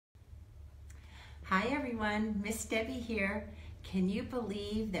Hi everyone, Miss Debbie here. Can you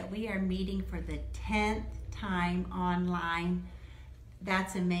believe that we are meeting for the 10th time online?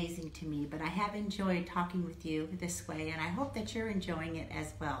 That's amazing to me, but I have enjoyed talking with you this way and I hope that you're enjoying it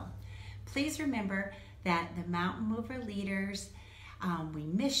as well. Please remember that the Mountain Mover leaders, we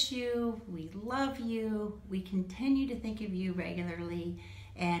miss you, we love you, we continue to think of you regularly,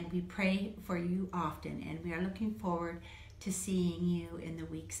 and we pray for you often, and we are looking forward to seeing you in the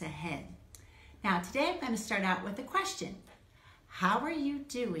weeks ahead. Now today I'm going to start out with a question. How are you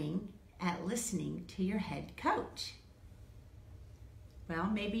doing at listening to your head coach? Well,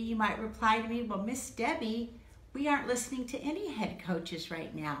 maybe you might reply to me, well, Miss Debbie, we aren't listening to any head coaches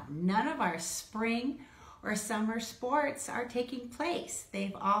right now. None of our spring or summer sports are taking place.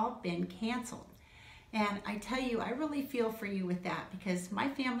 They've all been canceled. And I tell you, I really feel for you with that because my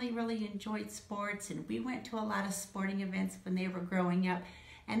family really enjoyed sports and we went to a lot of sporting events when they were growing up.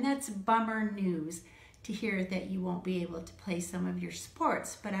 And that's bummer news to hear that you won't be able to play some of your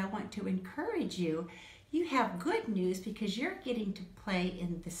sports. But I want to encourage you, you have good news because you're getting to play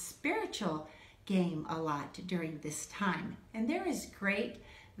in the spiritual game a lot during this time. And there is great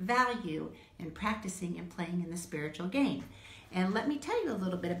value in practicing and playing in the spiritual game. And let me tell you a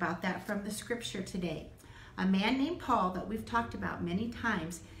little bit about that from the scripture today. A man named Paul, that we've talked about many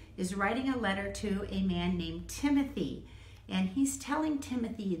times, is writing a letter to a man named Timothy. And he's telling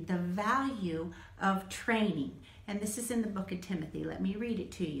Timothy the value of training. And this is in the book of Timothy. Let me read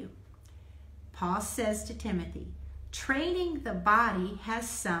it to you. Paul says to Timothy, training the body has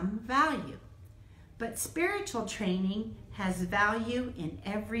some value, but spiritual training has value in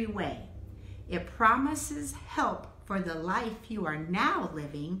every way. It promises help for the life you are now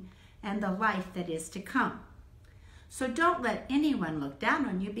living and the life that is to come. So don't let anyone look down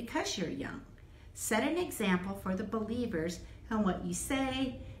on you because you're young. Set an example for the believers in what you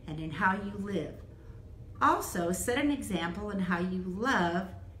say and in how you live. Also, set an example in how you love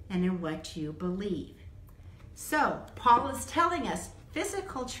and in what you believe. So, Paul is telling us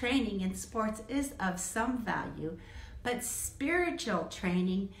physical training in sports is of some value, but spiritual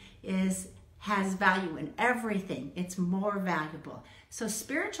training has value in everything. It's more valuable. So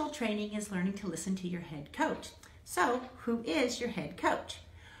spiritual training is learning to listen to your head coach. So who is your head coach?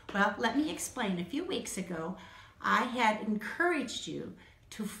 Well, let me explain. A few weeks ago, I had encouraged you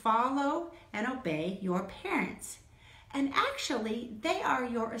to follow and obey your parents. And actually, they are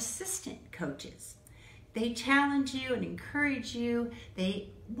your assistant coaches. They challenge you and encourage you.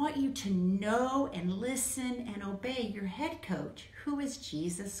 They want you to know and listen and obey your head coach, who is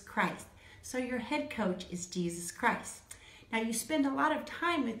Jesus Christ. So your head coach is Jesus Christ. Now you spend a lot of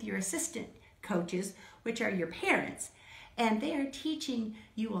time with your assistant coaches, which are your parents, and they are teaching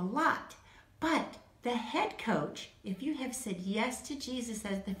you a lot. But the head coach, if you have said yes to Jesus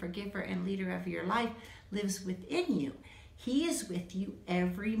as the forgiver and leader of your life, lives within you. He is with you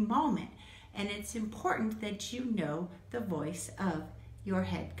every moment. And it's important that you know the voice of your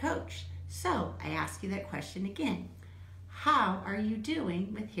head coach. So I ask you that question again. How are you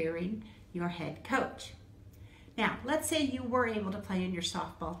doing with hearing your head coach? Now, let's say you were able to play in your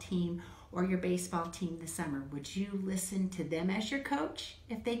softball team or your baseball team this summer. Would you listen to them as your coach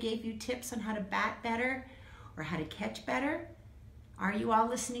if they gave you tips on how to bat better or how to catch better? Are you all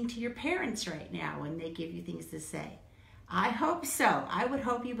listening to your parents right now when they give you things to say? I hope so. I would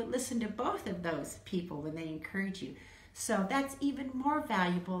hope you would listen to both of those people when they encourage you. So that's even more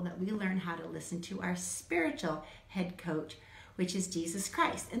valuable that we learn how to listen to our spiritual head coach, which is Jesus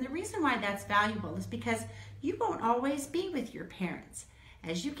Christ. And the reason why that's valuable is because you won't always be with your parents.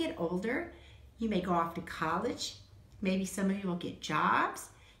 As you get older, you may go off to college. Maybe some of you will get jobs.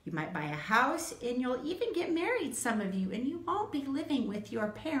 You might buy a house, and you'll even get married, some of you, and you won't be living with your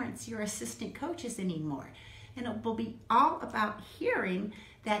parents, your assistant coaches anymore. And it will be all about hearing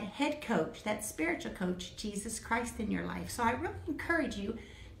that head coach, that spiritual coach, Jesus Christ, in your life. So I really encourage you,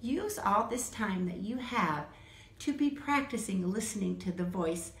 use all this time that you have to be practicing listening to the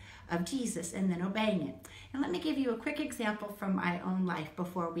voice of Jesus and then obeying it. And let me give you a quick example from my own life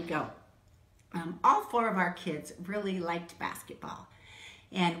before we go. All four of our kids really liked basketball.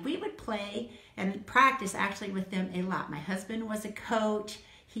 And we would play and practice actually with them a lot. My husband was a coach.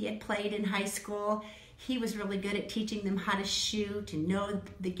 He had played in high school. He was really good at teaching them how to shoot and know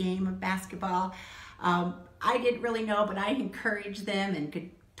the game of basketball. I didn't really know, but I encouraged them and could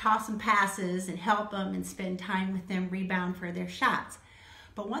toss them passes and help them and spend time with them, rebound for their shots.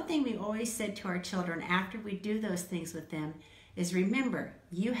 But one thing we always said to our children after we do those things with them is, remember,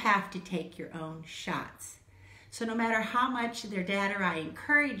 you have to take your own shots. So no matter how much their dad or I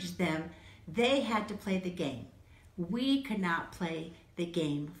encouraged them, they had to play the game. We could not play the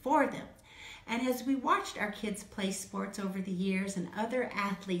game for them. And as we watched our kids play sports over the years and other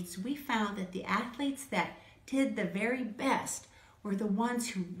athletes, we found that the athletes that did the very best were the ones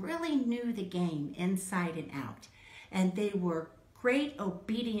who really knew the game inside and out. And they were great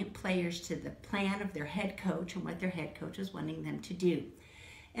obedient players to the plan of their head coach and what their head coach was wanting them to do.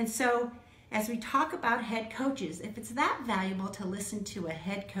 And so as we talk about head coaches, if it's that valuable to listen to a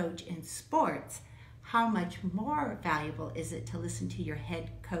head coach in sports, how much more valuable is it to listen to your head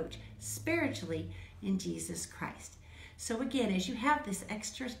coach spiritually in Jesus Christ? So again, as you have this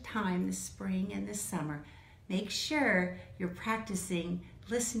extra time this spring and this summer, make sure you're practicing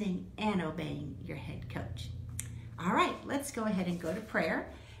listening and obeying your head coach. All right, let's go ahead and go to prayer.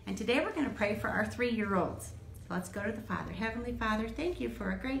 And today we're going to pray for our 3-year-olds. So let's go to the Father. Heavenly Father, thank you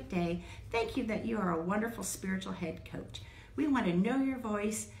for a great day. Thank you that you are a wonderful spiritual head coach. We want to know your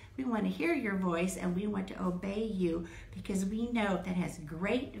voice. We want to hear your voice, and we want to obey you because we know that has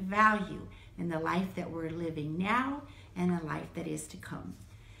great value in the life that we're living now and the life that is to come.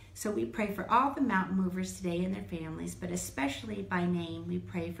 So we pray for all the mountain movers today and their families, but especially by name, we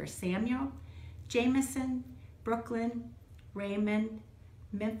pray for Samuel, Jameson, Brooklyn, Raymond,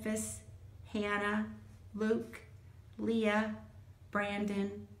 Memphis, Hannah, Luke, Leah,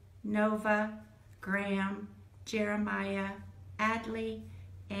 Brandon, Nova, Graham, Jeremiah, Adley,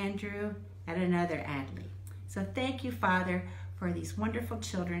 Andrew, and another Adley. So thank you, Father, for these wonderful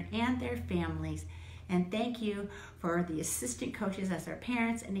children and their families. And thank you for the assistant coaches as our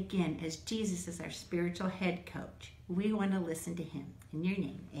parents. And again, as Jesus is our spiritual head coach, we want to listen to him. In your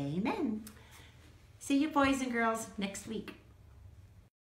name, amen. See you boys and girls next week.